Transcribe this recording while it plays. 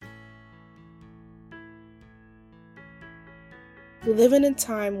We live in a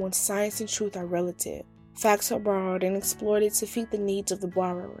time when science and truth are relative. Facts are borrowed and exploited to feed the needs of the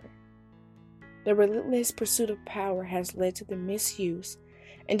borrower. The relentless pursuit of power has led to the misuse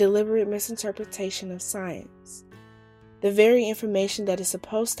and deliberate misinterpretation of science. The very information that is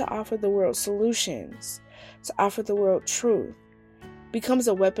supposed to offer the world solutions, to offer the world truth, becomes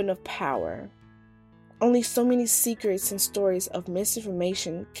a weapon of power. Only so many secrets and stories of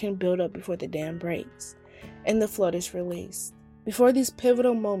misinformation can build up before the dam breaks and the flood is released. Before these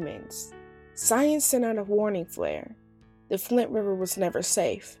pivotal moments, science sent out a warning flare. The Flint River was never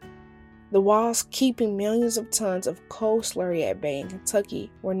safe. The walls keeping millions of tons of coal slurry at bay in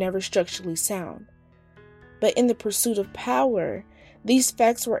Kentucky were never structurally sound. But in the pursuit of power, these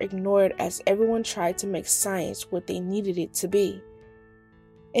facts were ignored as everyone tried to make science what they needed it to be.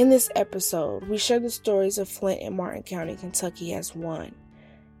 In this episode, we share the stories of Flint and Martin County, Kentucky as one.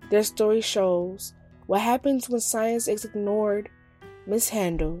 Their story shows what happens when science is ignored,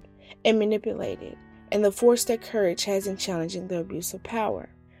 mishandled, and manipulated, and the force that courage has in challenging the abuse of power.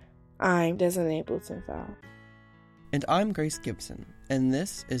 I'm Designated Blumenthal. And I'm Grace Gibson, and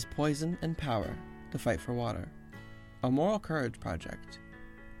this is Poison and Power, the Fight for Water, a moral courage project,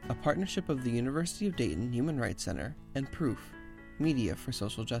 a partnership of the University of Dayton Human Rights Center and Proof, Media for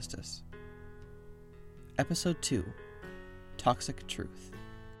Social Justice. Episode 2, Toxic Truth.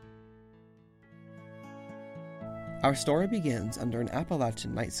 Our story begins under an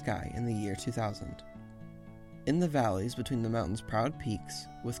Appalachian night sky in the year 2000. In the valleys between the mountain's proud peaks,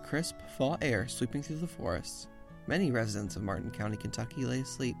 with crisp fall air sweeping through the forests, many residents of Martin County, Kentucky lay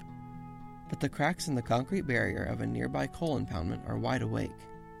asleep. But the cracks in the concrete barrier of a nearby coal impoundment are wide awake,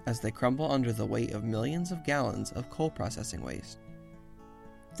 as they crumble under the weight of millions of gallons of coal processing waste.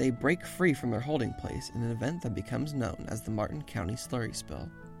 They break free from their holding place in an event that becomes known as the Martin County Slurry Spill.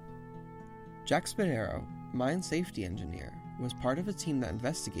 Jack Spadaro, mine safety engineer, was part of a team that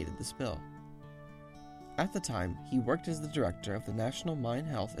investigated the spill. At the time, he worked as the director of the National Mine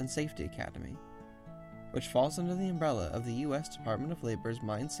Health and Safety Academy, which falls under the umbrella of the U.S. Department of Labor's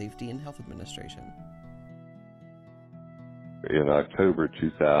Mine Safety and Health Administration. In October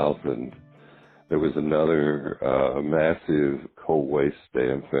 2000, there was another massive coal waste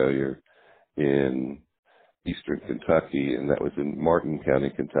dam failure in eastern Kentucky, and that was in Martin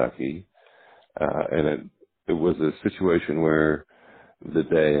County, Kentucky. And it was a situation where the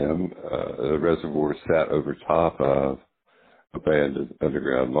dam, the reservoir sat over top of abandoned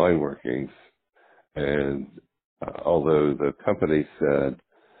underground mine workings. And although the company said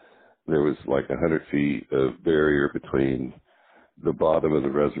there was like 100 feet of barrier between the bottom of the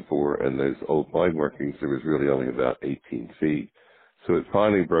reservoir and those old mine workings, there was really only about 18 feet. So it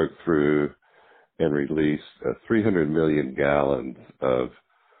finally broke through and released 300 million gallons of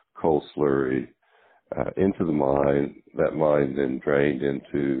coal slurry into the mine. That mine then drained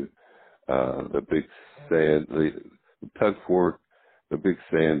into the Big Sand, the Tug Fork, the Big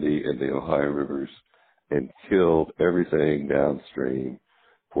Sandy, and the Ohio rivers, and killed everything downstream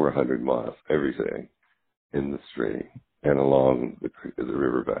for 100 miles, everything in the stream and along the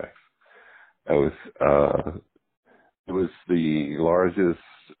riverbacks. It was the largest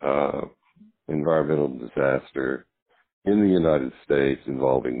environmental disaster in the United States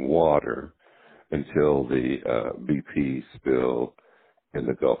involving water until the BP spill in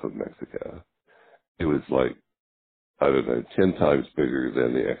the Gulf of Mexico. It was like, 10 times bigger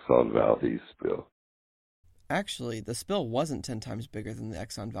than the Exxon Valdez spill. Actually, the spill wasn't 10 times bigger than the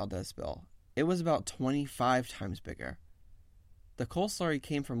Exxon Valdez spill. It was about 25 times bigger. The coal slurry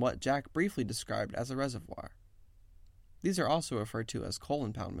came from what Jack briefly described as a reservoir. These are also referred to as coal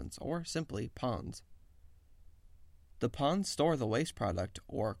impoundments, or simply ponds. The ponds store the waste product,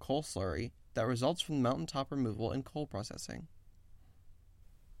 or coal slurry, that results from mountaintop removal and coal processing.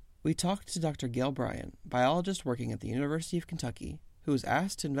 We talked to Dr. Gail Bryant, biologist working at the University of Kentucky, who was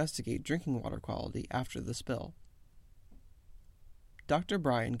asked to investigate drinking water quality after the spill. Dr.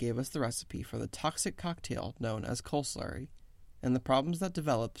 Bryant gave us the recipe for the toxic cocktail known as coal slurry, and the problems that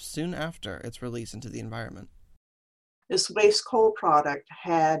develop soon after its release into the environment. This waste coal product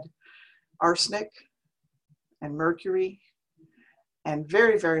had arsenic and mercury and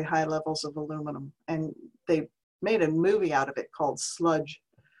very, very high levels of aluminum. And they made a movie out of it called Sludge.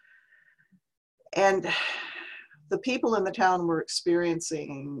 And the people in the town were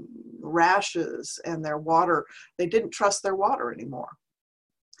experiencing rashes, and their water, they didn't trust their water anymore.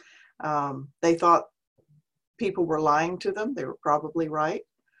 They thought people were lying to them. They were probably right.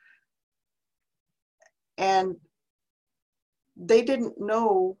 And they didn't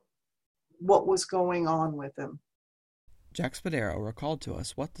know what was going on with them. Jack Spadaro recalled to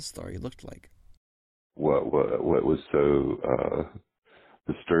us what the story looked like. what was so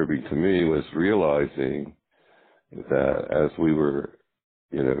disturbing to me was realizing that as we were,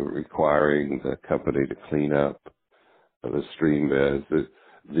 requiring the company to clean up the stream beds,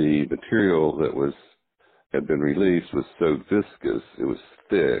 the material that had been released was so viscous. It was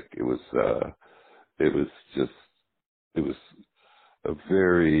thick. It was a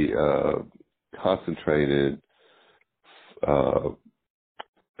very concentrated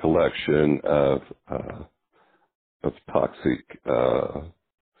collection of toxic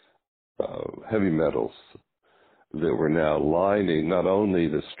heavy metals that were now lining not only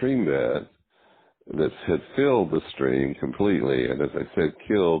the stream bed that had filled the stream completely, and as I said,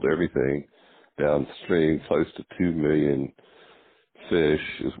 killed everything downstream. Close to 2 million fish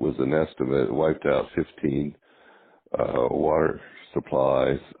was an estimate, wiped out 15 water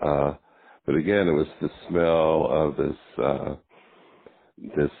supplies. But again, it was the smell of this.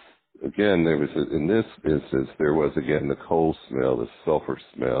 Again, in this instance, there was again the coal smell, the sulfur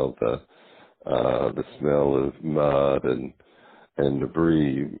smell, the smell of mud and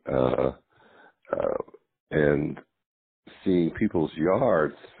debris, and seeing people's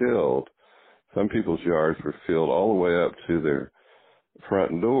yards filled. Some people's yards were filled all the way up to their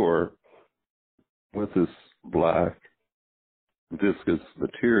front door with this black viscous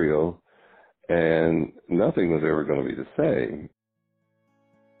material, and nothing was ever going to be the same.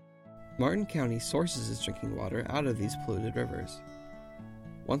 Martin County sources its drinking water out of these polluted rivers.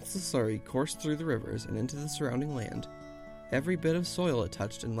 Once the slurry coursed through the rivers and into the surrounding land, every bit of soil it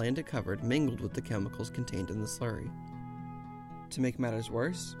touched and land it covered mingled with the chemicals contained in the slurry. To make matters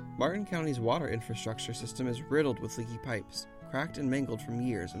worse, Martin County's water infrastructure system is riddled with leaky pipes, cracked and mangled from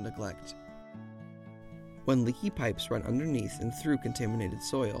years of neglect. When leaky pipes run underneath and through contaminated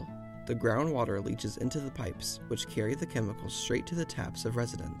soil, the groundwater leaches into the pipes, which carry the chemicals straight to the taps of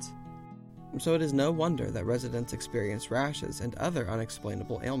residents. So it is no wonder that residents experience rashes and other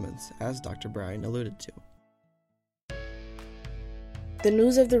unexplainable ailments, as Dr. Bryan alluded to. The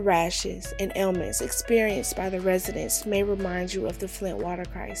news of the rashes and ailments experienced by the residents may remind you of the Flint water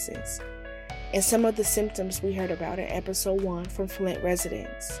crisis and some of the symptoms we heard about in episode 1 from Flint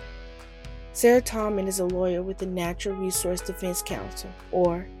residents. Sarah Tallman is a lawyer with the Natural Resource Defense Council,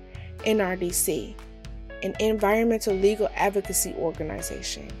 or NRDC, an environmental legal advocacy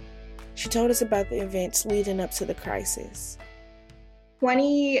organization. She told us about the events leading up to the crisis.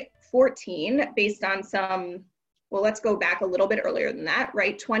 2014, based on let's go back a little bit earlier than that,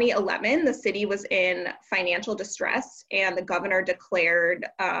 right? 2011, the city was in financial distress and the governor declared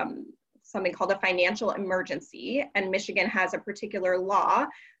something called a financial emergency. And Michigan has a particular law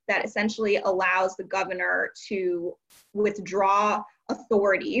that essentially allows the governor to withdraw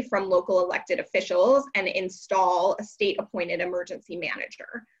authority from local elected officials and install a state-appointed emergency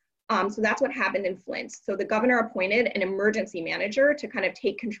manager. So that's what happened in Flint. So the governor appointed an emergency manager to kind of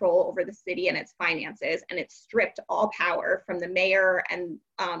take control over the city and its finances, and it stripped all power from the mayor and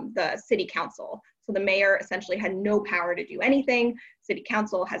the city council. So the mayor essentially had no power to do anything. City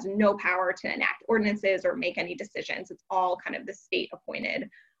council has no power to enact ordinances or make any decisions. It's all kind of the state-appointed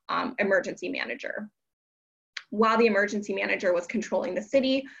emergency manager. While the emergency manager was controlling the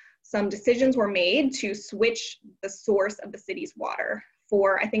city, some decisions were made to switch the source of the city's water.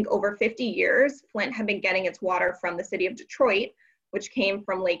 For, I think, over 50 years, Flint had been getting its water from the city of Detroit, which came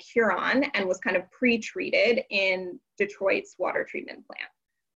from Lake Huron and was kind of pre-treated in Detroit's water treatment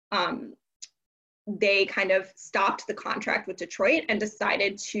plant. They kind of stopped the contract with Detroit and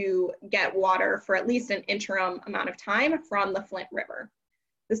decided to get water for at least an interim amount of time from the Flint River.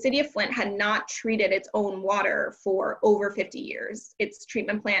 The city of Flint had not treated its own water for over 50 years. Its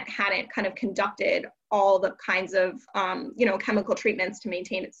treatment plant hadn't kind of conducted all the kinds of chemical treatments to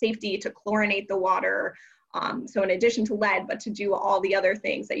maintain its safety, to chlorinate the water. So in addition to lead, but to do all the other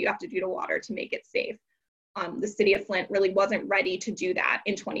things that you have to do to water to make it safe. The city of Flint really wasn't ready to do that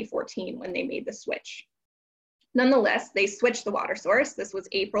in 2014 when they made the switch. Nonetheless, they switched the water source. This was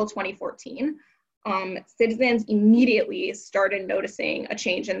April 2014. Citizens immediately started noticing a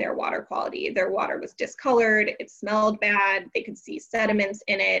change in their water quality. Their water was discolored, it smelled bad, they could see sediments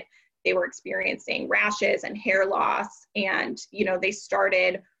in it, they were experiencing rashes and hair loss, and they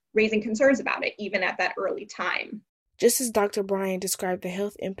started raising concerns about it even at that early time. Just as Dr. Bryan described the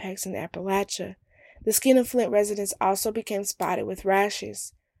health impacts in Appalachia, the skin of Flint residents also became spotted with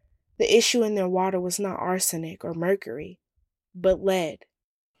rashes. The issue in their water was not arsenic or mercury, but lead.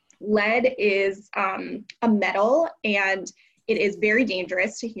 Lead is a metal, and it is very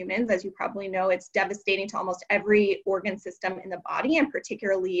dangerous to humans. As you probably know, it's devastating to almost every organ system in the body, and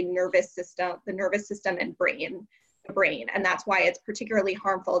particularly the nervous system and the brain. And that's why it's particularly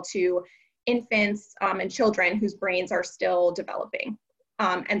harmful to infants and children whose brains are still developing.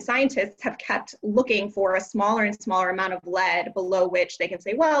 And scientists have kept looking for a smaller and smaller amount of lead below which they can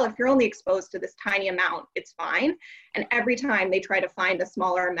say, well, if you're only exposed to this tiny amount, it's fine. And every time they try to find a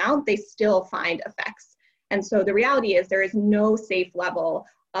smaller amount, they still find effects. And so the reality is there is no safe level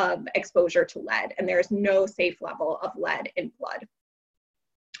of exposure to lead, and there is no safe level of lead in blood.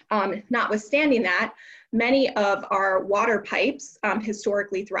 Notwithstanding that, many of our water pipes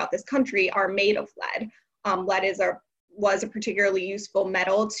historically throughout this country are made of lead. Lead was a particularly useful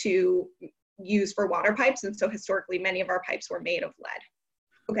metal to use for water pipes, and so historically many of our pipes were made of lead.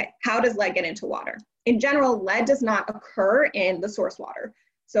 Okay, how does lead get into water? In general, lead does not occur in the source water.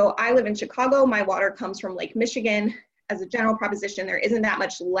 So I live in Chicago, my water comes from Lake Michigan. As a general proposition, there isn't that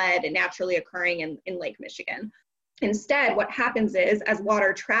much lead naturally occurring in Lake Michigan. Instead, what happens is as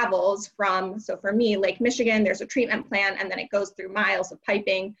water travels from, so for me, Lake Michigan, there's a treatment plant, and then it goes through miles of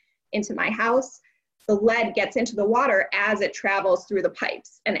piping into my house. The lead gets into the water as it travels through the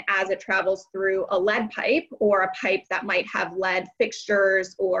pipes, and as it travels through a lead pipe or a pipe that might have lead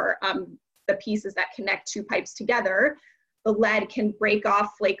fixtures or the pieces that connect two pipes together, the lead can break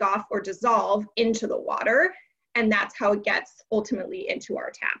off, flake off, or dissolve into the water, and that's how it gets ultimately into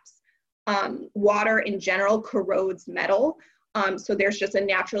our taps. Water in general corrodes metal, so there's just a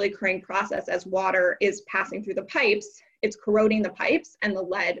naturally occurring process as water is passing through the pipes. It's corroding the pipes, and the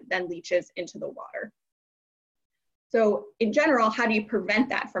lead then leaches into the water. So in general, how do you prevent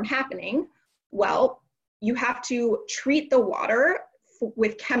that from happening? Well, you have to treat the water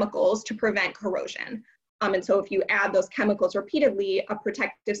with chemicals to prevent corrosion. And so if you add those chemicals repeatedly, a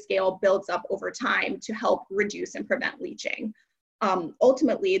protective scale builds up over time to help reduce and prevent leaching.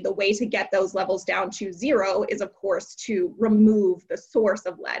 Ultimately, the way to get those levels down to zero is, of course, to remove the source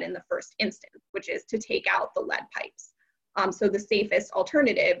of lead in the first instance, which is to take out the lead pipes. So the safest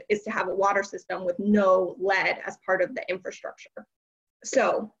alternative is to have a water system with no lead as part of the infrastructure.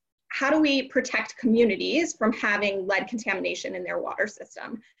 So how do we protect communities from having lead contamination in their water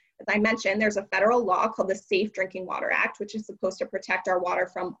system? As I mentioned, there's a federal law called the Safe Drinking Water Act, which is supposed to protect our water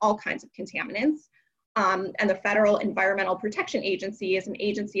from all kinds of contaminants. And the Federal Environmental Protection Agency is an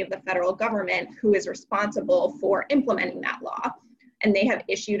agency of the federal government who is responsible for implementing that law. And they have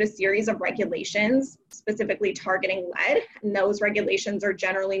issued a series of regulations specifically targeting lead, and those regulations are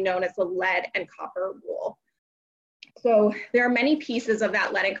generally known as the lead and copper rule. So there are many pieces of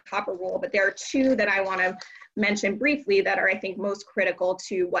that lead and copper rule, but there are two that I want to mention briefly that are, I think, most critical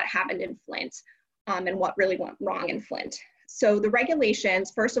to what happened in Flint and what really went wrong in Flint. So the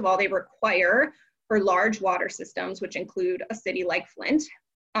regulations, first of all, they require for large water systems, which include a city like Flint,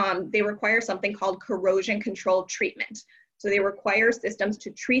 they require something called corrosion control treatment. So they require systems to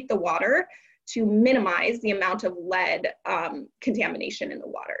treat the water to minimize the amount of lead contamination in the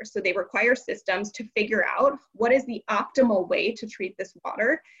water. So they require systems to figure out what is the optimal way to treat this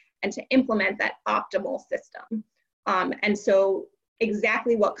water and to implement that optimal system. And so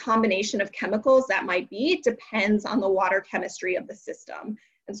exactly what combination of chemicals that might be depends on the water chemistry of the system.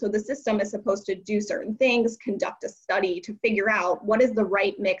 And so the system is supposed to do certain things, conduct a study to figure out what is the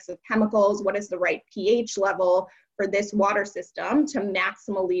right mix of chemicals, what is the right pH level for this water system to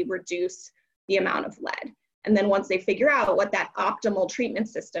maximally reduce the amount of lead. And then once they figure out what that optimal treatment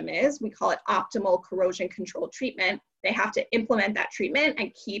system is, we call it optimal corrosion control treatment, they have to implement that treatment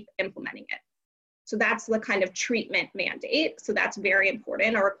and keep implementing it. So that's the kind of treatment mandate. So that's very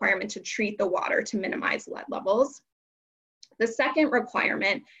important, a requirement to treat the water to minimize lead levels. The second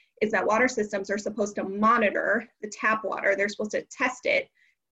requirement is that water systems are supposed to monitor the tap water. They're supposed to test it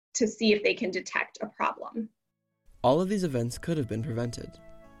to see if they can detect a problem. All of these events could have been prevented.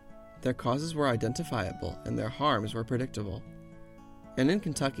 Their causes were identifiable and their harms were predictable. And in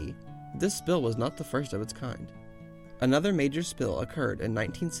Kentucky, this spill was not the first of its kind. Another major spill occurred in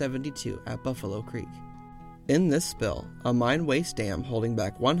 1972 at Buffalo Creek. In this spill, a mine waste dam holding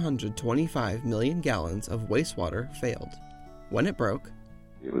back 125 million gallons of wastewater failed. When it broke,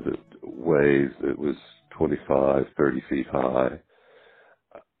 it was a wave that was 25, 30 feet high.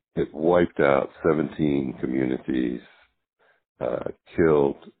 It wiped out 17 communities,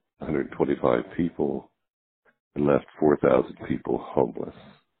 killed 125 people, and left 4,000 people homeless.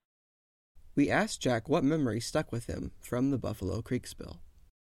 We asked Jack what memory stuck with him from the Buffalo Creek spill.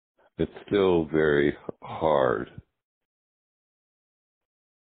 It's still very hard.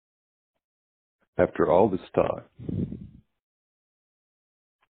 After all this time.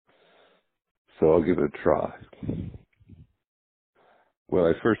 So I'll give it a try. When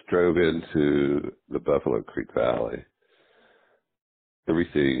I first drove into the Buffalo Creek Valley,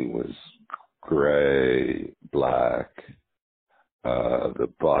 everything was gray, black. The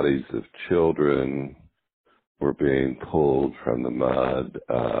bodies of children were being pulled from the mud,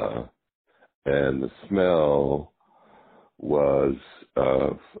 and the smell was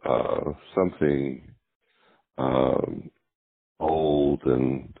of something old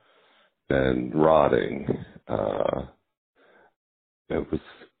and rotting. It was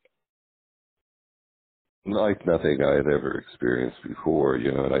like nothing I had ever experienced before,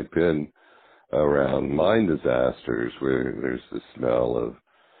 and I'd been around mine disasters where there's the smell of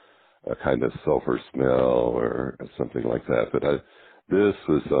a kind of sulfur smell or something like that, but this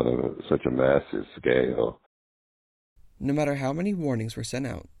was on such a massive scale. No matter how many warnings were sent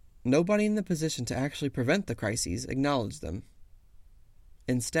out, nobody in the position to actually prevent the crises acknowledged them.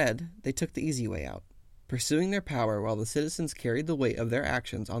 Instead, they took the easy way out, pursuing their power while the citizens carried the weight of their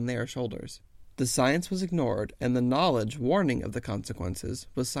actions on their shoulders. The science was ignored, and the knowledge warning of the consequences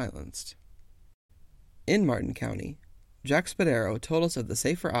was silenced. In Martin County, Jack Spadaro told us of the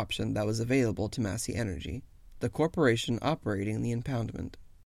safer option that was available to Massey Energy, the corporation operating the impoundment.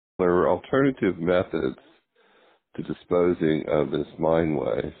 There were alternative methods to disposing of this mine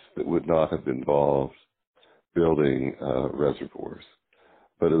waste that would not have involved building reservoirs.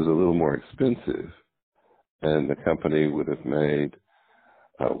 But it was a little more expensive, and the company would have made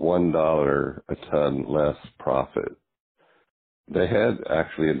 $1 a ton less profit. They had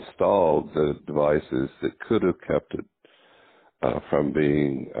actually installed the devices that could have kept it from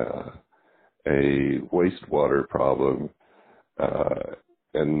being a wastewater problem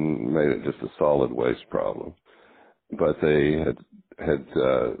and made it just a solid waste problem. But they had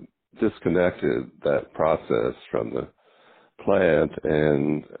disconnected that process from the plant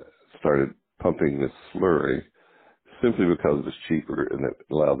and started pumping this slurry simply because it was cheaper and it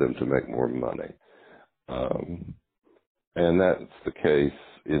allowed them to make more money. And that's the case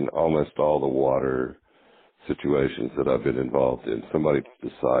in almost all the water situations that I've been involved in. Somebody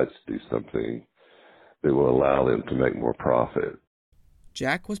decides to do something that will allow them to make more profit.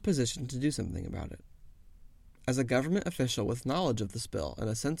 Jack was positioned to do something about it. As a government official with knowledge of the spill and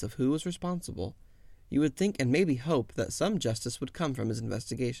a sense of who was responsible, you would think and maybe hope that some justice would come from his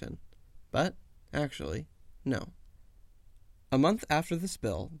investigation. But, actually, no. A month after the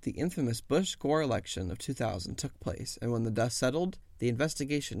spill, the infamous Bush-Gore election of 2000 took place, and when the dust settled, the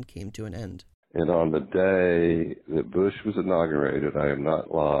investigation came to an end. And on the day that Bush was inaugurated, I am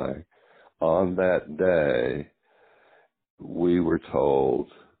not lying, on that day, we were told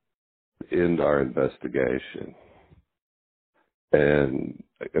to end our investigation. And,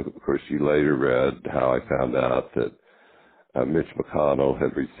 of course, you later read how I found out that Mitch McConnell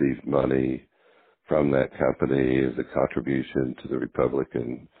had received money from that company as a contribution to the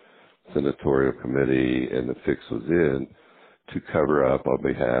Republican Senatorial Committee, and the fix was in to cover up on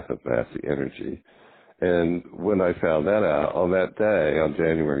behalf of Massey Energy. And when I found that out on that day, on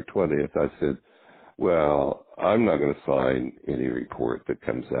January 20th, I said, well, I'm not going to sign any report that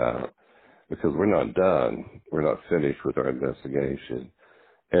comes out because we're not done. We're not finished with our investigation.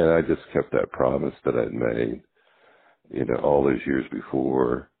 And I just kept that promise that I'd made, all those years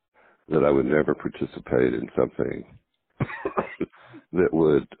before, that I would never participate in something that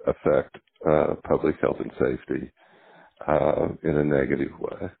would affect public health and safety in a negative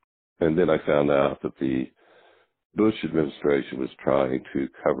way. And then I found out that the Bush administration was trying to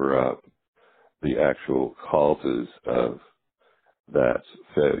cover up the actual causes of that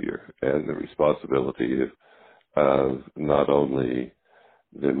failure and the responsibility of not only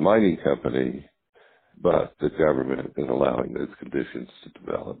the mining company, but the government in allowing those conditions to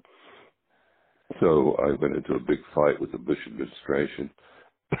develop. So I went into a big fight with the Bush administration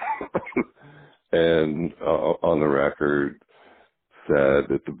and on the record said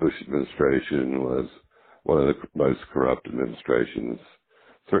that the Bush administration was one of the most corrupt administrations,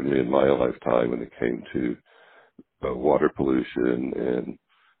 certainly in my lifetime, when it came to water pollution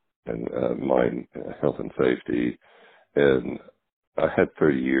and mine health and safety. And I had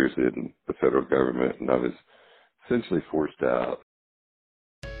 30 years in the federal government, and I was essentially forced out.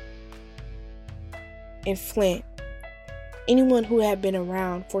 In Flint, anyone who had been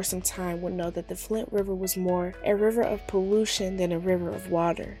around for some time would know that the Flint River was more a river of pollution than a river of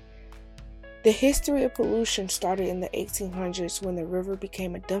water. The history of pollution started in the 1800s when the river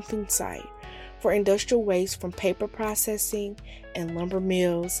became a dumping site for industrial waste from paper processing and lumber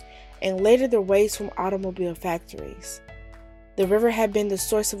mills, and later the waste from automobile factories. The river had been the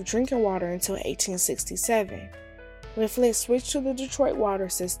source of drinking water until 1867, when Flint switched to the Detroit water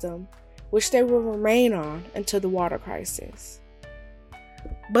system, which they will remain on until the water crisis.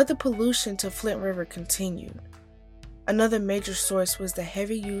 But the pollution to Flint River continued. Another major source was the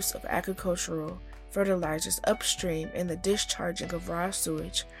heavy use of agricultural fertilizers upstream and the discharging of raw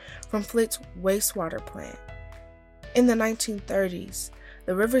sewage from Flint's wastewater plant. In the 1930s,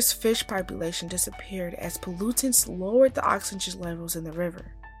 the river's fish population disappeared as pollutants lowered the oxygen levels in the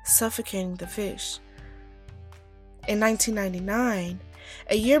river, suffocating the fish. In 1999,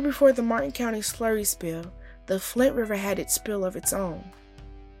 a year before the Martin County slurry spill, the Flint River had its spill of its own.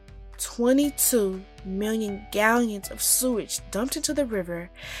 22 million gallons of sewage dumped into the river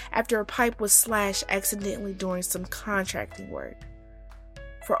after a pipe was slashed accidentally during some contracting work.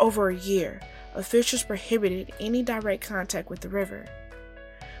 For over a year, officials prohibited any direct contact with the river.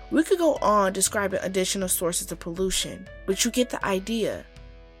 We could go on describing additional sources of pollution, but you get the idea.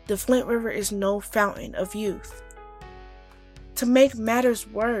 The Flint River is no fountain of youth. To make matters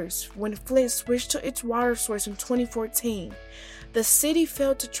worse, when Flint switched to its water source in 2014, the city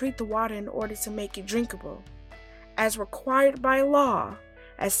failed to treat the water in order to make it drinkable, as required by law,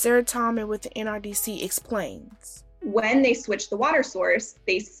 as Sarah Tallman with the NRDC explains. When they switched the water source,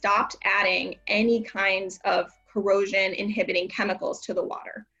 they stopped adding any kinds of corrosion inhibiting chemicals to the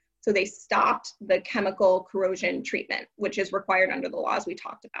water. So they stopped the chemical corrosion treatment, which is required under the laws we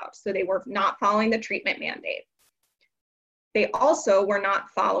talked about. So they were not following the treatment mandate. They also were not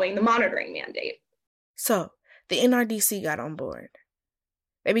following the monitoring mandate. So the NRDC got on board.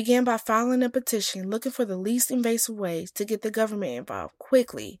 They began by filing a petition looking for the least invasive ways to get the government involved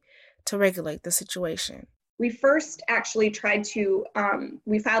quickly to regulate the situation. We first actually tried to,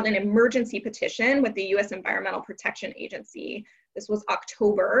 we filed an emergency petition with the U.S. Environmental Protection Agency. This was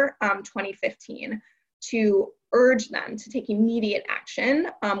October 2015, to urge them to take immediate action,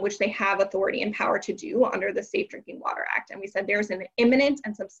 which they have authority and power to do under the Safe Drinking Water Act. And we said there's an imminent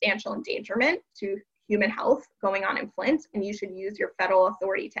and substantial endangerment to human health going on in Flint, and you should use your federal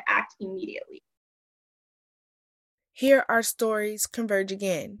authority to act immediately. Here our stories converge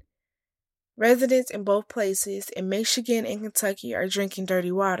again. Residents in both places in Michigan and Kentucky are drinking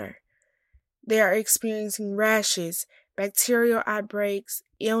dirty water. They are experiencing rashes, bacterial outbreaks,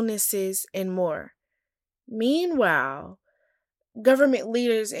 illnesses, and more. Meanwhile, government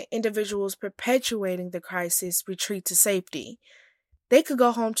leaders and individuals perpetuating the crisis retreat to safety. They could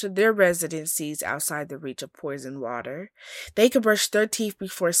go home to their residencies outside the reach of poisoned water. They could brush their teeth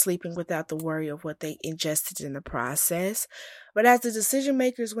before sleeping without the worry of what they ingested in the process. But as the decision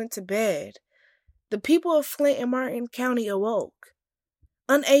makers went to bed, the people of Flint and Martin County awoke.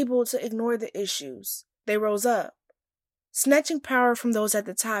 Unable to ignore the issues, they rose up, snatching power from those at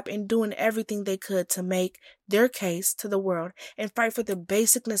the top and doing everything they could to make their case to the world and fight for the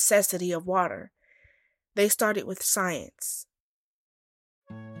basic necessity of water. They started with science.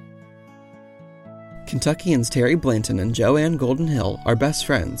 Kentuckians Terry Blanton and Joanne Golden Hill are best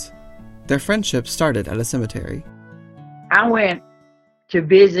friends. Their friendship started at a cemetery. I went to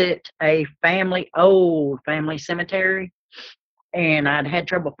visit a old family cemetery, and I'd had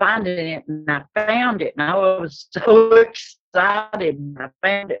trouble finding it, and I found it, and I was so excited. I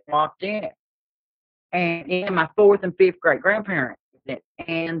found it and walked in it, and in my 4th and 5th great grandparents.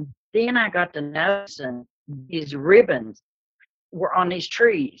 And then I got to noticing these ribbons were on these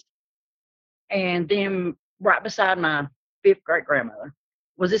trees. And then right beside my 5th great grandmother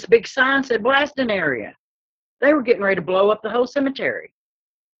was this big sign that said blasting area. They were getting ready to blow up the whole cemetery.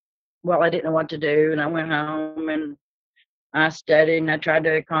 Well, I didn't know what to do, and I went home and I studied, and I tried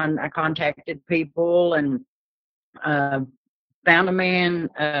to I contacted people and found a man,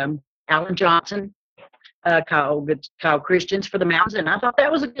 Alan Johnson, called Christians for the Mountains, and I thought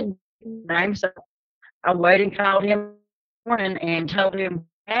that was a good name. So I waited and called him morning and told him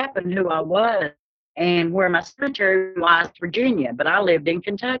what happened, who I was, and where my cemetery was, Virginia, but I lived in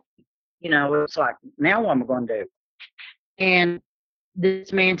Kentucky. You know, it's like, now what am I going to do? And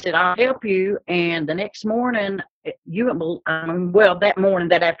this man said, I'll help you. And the next morning, that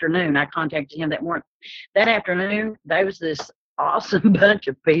afternoon, I contacted him that morning. That afternoon, there was this awesome bunch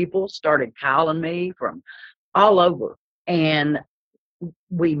of people started calling me from all over. And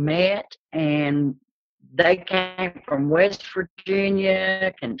we met, and they came from West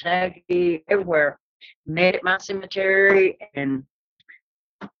Virginia, Kentucky, everywhere, met at my cemetery. And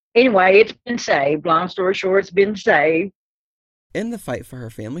anyway, it's been saved. Long story short, it's been saved. In the fight for her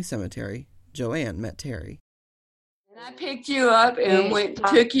family cemetery, Joanne met Terry. And I picked you up and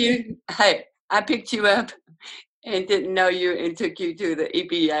I picked you up and didn't know you and took you to the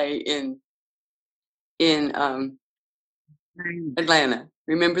EPA in Atlanta.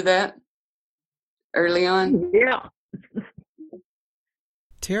 Remember that? Early on? Yeah.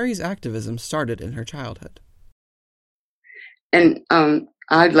 Terry's activism started in her childhood. And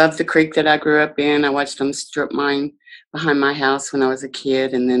I love the creek that I grew up in. I watched them strip mine behind my house when I was a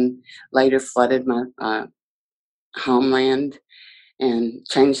kid, and then later flooded my homeland and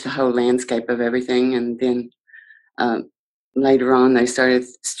changed the whole landscape of everything. And then uh, later on, they started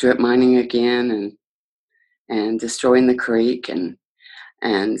strip mining again and destroying the creek. And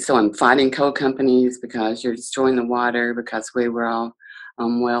so I'm fighting coal companies because you're destroying the water because we were all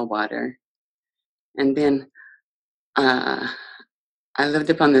well water. And then I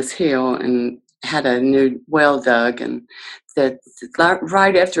lived up on this hill and had a new well dug, and that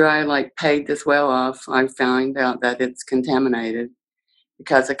right after I paid this well off, I found out that it's contaminated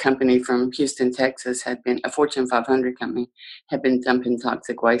because a company from Houston, Texas a Fortune 500 company, had been dumping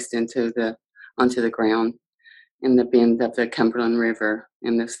toxic waste onto the ground in the bend of the Cumberland River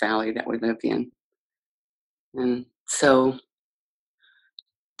in this valley that we live in. And so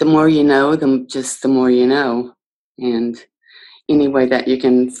the more you know, the more you know. And any way that you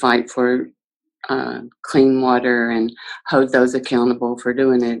can fight for clean water and hold those accountable for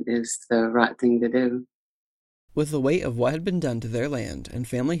doing it is the right thing to do. With the weight of what had been done to their land and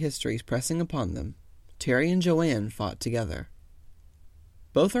family histories pressing upon them, Terry and Joanne fought together.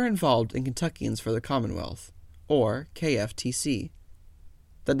 Both are involved in Kentuckians for the Commonwealth, or KFTC,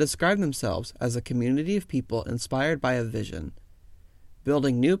 that describe themselves as a community of people inspired by a vision,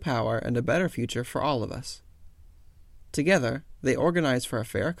 building new power and a better future for all of us. Together, they organize for a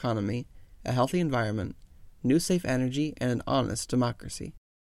fair economy, a healthy environment, new safe energy, and an honest democracy.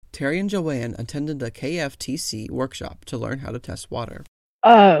 Terry and Joanne attended a KFTC workshop to learn how to test water.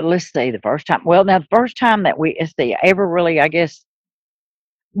 Let's see, the first time. Well, now, the first time that ever really, I guess,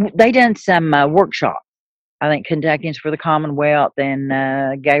 they done some workshop. I think Kentuckians for the Commonwealth,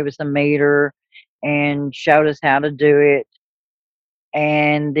 and gave us a meter and showed us how to do it.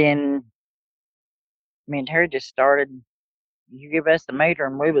 And then me and Terry just started, you give us the meter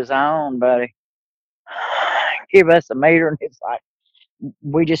and we was on, buddy. Give us a meter and it's like,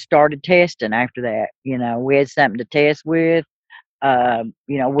 we just started testing after that. We had something to test with.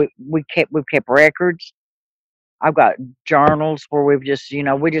 We've kept records. I've got journals where we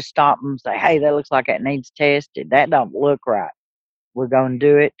just stop and say, hey, that looks like it needs tested. That don't look right. We're going to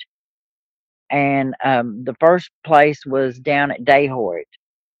do it. And the first place was down at Dayhoyt,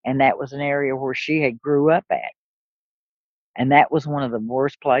 and that was an area where she had grew up at. And that was one of the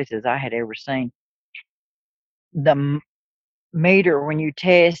worst places I had ever seen. The meter, when you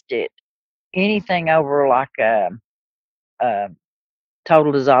test it, anything over like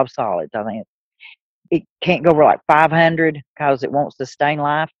total dissolved solids, I think it can't go over like 500 because it won't sustain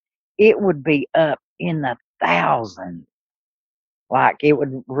life. It would be up in the thousands. Like it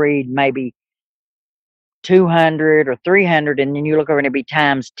would read maybe 200 or 300, and then you look over and it'd be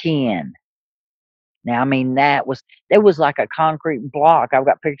times 10. Now, I mean, there was like a concrete block. I've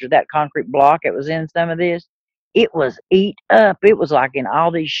got pictures of that concrete block. It was in some of this. It was eat up. It was like in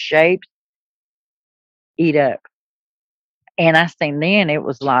all these shapes, eat up. And I seen then it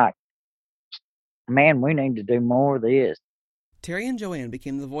was like, man, we need to do more of this. Terry and Joanne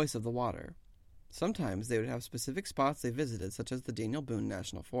became the voice of the water. Sometimes they would have specific spots they visited, such as the Daniel Boone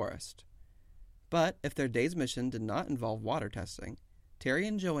National Forest. But if their day's mission did not involve water testing, Terry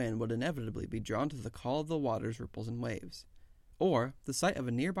and Joanne would inevitably be drawn to the call of the water's ripples and waves, or the sight of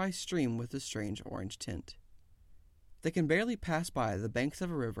a nearby stream with a strange orange tint. They can barely pass by the banks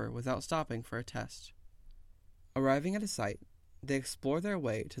of a river without stopping for a test. Arriving at a site, they explore their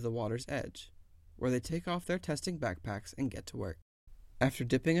way to the water's edge, where they take off their testing backpacks and get to work. After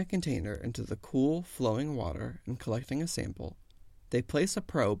dipping a container into the cool, flowing water and collecting a sample, they place a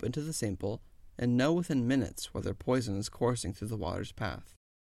probe into the sample and know within minutes whether poison is coursing through the water's path.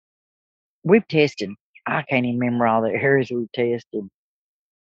 We've tested, I can't even remember all the areas we've tested.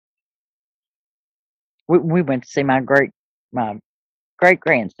 We went to see my great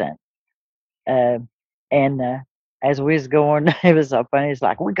grandson, and as we was going, it was so funny. It's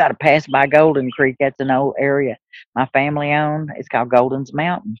like, we got to pass by Golden Creek. That's an old area my family owned. It's called Golden's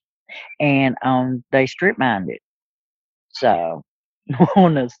Mountain, and they strip mined it. So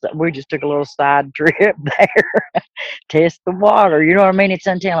we just took a little side trip there, test the water. You know what I mean? It's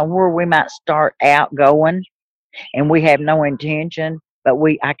until where we might start out going, and we have no intention, but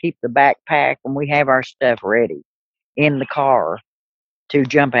I keep the backpack and we have our stuff ready in the car to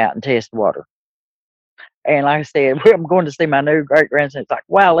jump out and test water. And like I said, I'm going to see my new great grandson. It's like,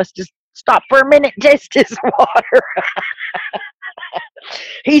 wow, let's just stop for a minute and test this water.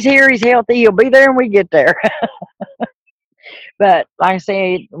 He's here, he's healthy, he'll be there when we get there. But like I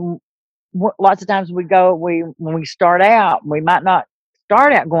said, lots of times when we start out, we might not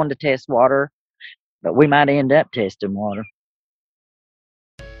start out going to test water, but we might end up testing water.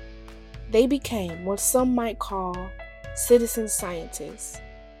 They became what some might call citizen scientists.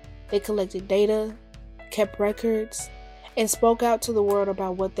 They collected data, kept records, and spoke out to the world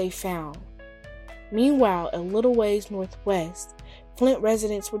about what they found. Meanwhile, a little ways northwest, Flint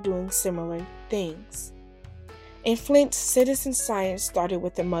residents were doing similar things. In Flint, citizen science started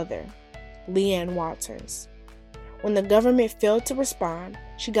with their mother, Leanne Walters. When the government failed to respond,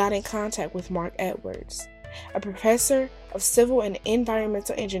 she got in contact with Mark Edwards, a professor of civil and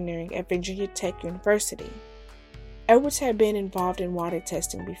environmental engineering at Virginia Tech University. Edwards had been involved in water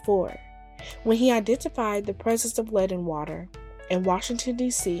testing before, when he identified the presence of lead in water in Washington,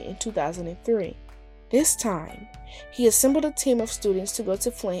 D.C. in 2003. This time, he assembled a team of students to go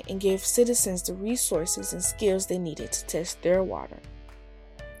to Flint and give citizens the resources and skills they needed to test their water.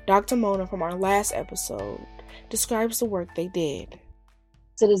 Dr. Mona from our last episode describes the work they did.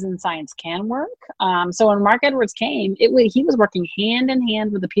 Citizen science can work. So when Mark Edwards came, he was working hand in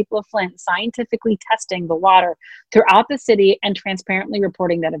hand with the people of Flint, scientifically testing the water throughout the city and transparently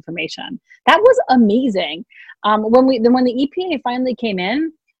reporting that information. That was amazing. When the EPA finally came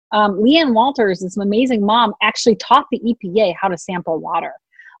in, Leanne Walters, this amazing mom, actually taught the EPA how to sample water.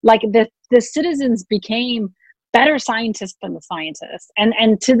 Like the citizens became better scientists than the scientists,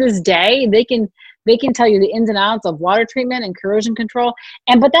 and to this day they can tell you the ins and outs of water treatment and corrosion control.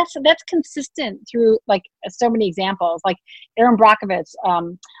 But that's consistent through like so many examples, like Aaron Brockovich,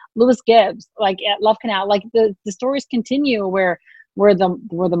 Lewis Gibbs, like at Love Canal. Like the stories continue where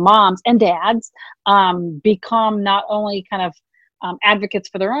the moms and dads become not only kind of advocates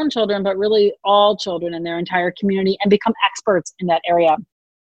for their own children, but really all children in their entire community and become experts in that area.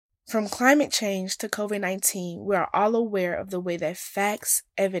 From climate change to COVID-19, we are all aware of the way that facts,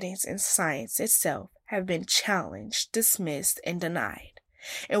 evidence, and science itself have been challenged, dismissed, and denied,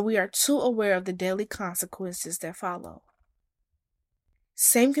 and we are too aware of the deadly consequences that follow.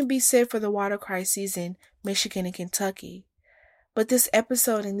 Same can be said for the water crises in Michigan and Kentucky, but this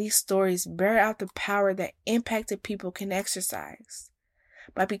episode and these stories bear out the power that impacted people can exercise.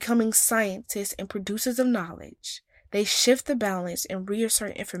 By becoming scientists and producers of knowledge, they shift the balance and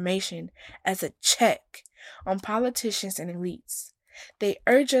reassert information as a check on politicians and elites. They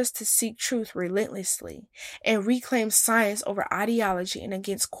urge us to seek truth relentlessly and reclaim science over ideology and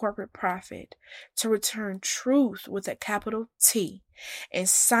against corporate profit, to return truth with a capital T and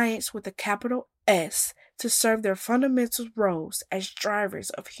science with a capital S to serve their fundamental roles as drivers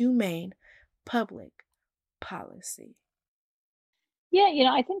of humane public policy.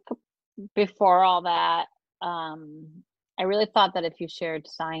 Yeah, I think before all that, I really thought that if you shared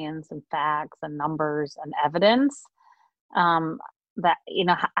science and facts and numbers and evidence, that,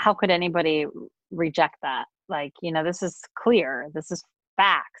 how could anybody reject that? Like, this is clear, this is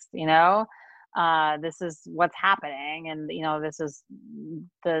facts, this is what's happening, and, this is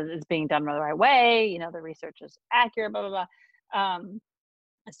it's being done the right way, the research is accurate, blah, blah, blah.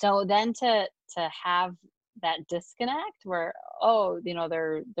 So then to have that disconnect where,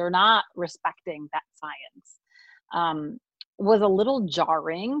 they're not respecting that science, was a little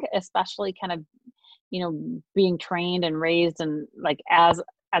jarring, especially kind of, being trained and raised and like as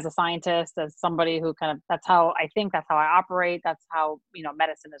a scientist, as somebody who that's how I operate. That's how,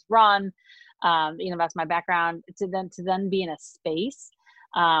 medicine is run. That's my background. To then be in a space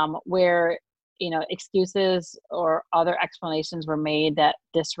where, excuses or other explanations were made that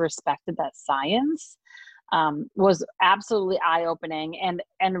disrespected that science, was absolutely eye-opening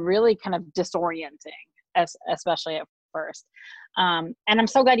and really kind of disorienting, especially at first. And I'm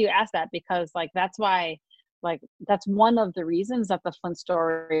so glad you asked that, because that's why, that's one of the reasons that the Flint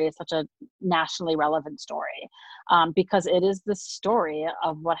story is such a nationally relevant story, because it is the story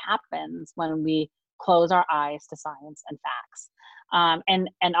of what happens when we close our eyes to science and facts.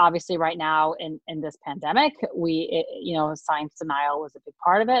 And obviously right now in this pandemic, science denial was a big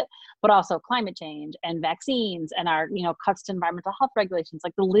part of it, but also climate change and vaccines and our, cuts to environmental health regulations.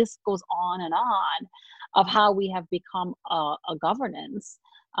 Like the list goes on and on of how we have become a governance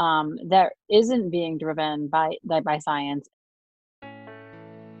that isn't being driven by science.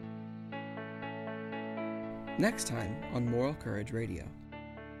 Next time on Moral Courage Radio.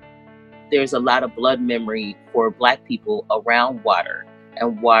 There's a lot of blood memory for Black people around water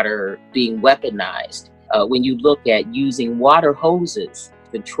and water being weaponized. When you look at using water hoses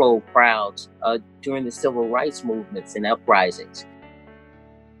to control crowds during the civil rights movements and uprisings.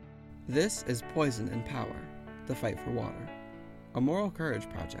 This is Poison and Power, the Fight for Water, a Moral Courage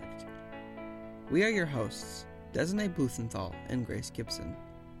project. We are your hosts, Desiree Blumenthal and Grace Gibson.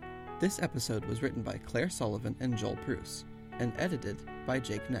 This episode was written by Claire Sullivan and Joel Bruce, and edited by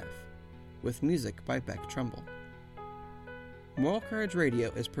Jake Neff, with music by Beck Trumbull. Moral Courage Radio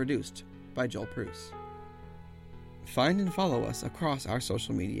is produced by Joel Pruce. Find and follow us across our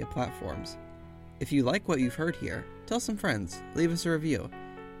social media platforms. If you like what you've heard here, tell some friends, leave us a review,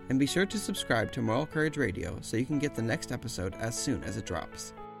 and be sure to subscribe to Moral Courage Radio so you can get the next episode as soon as it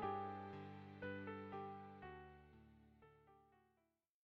drops.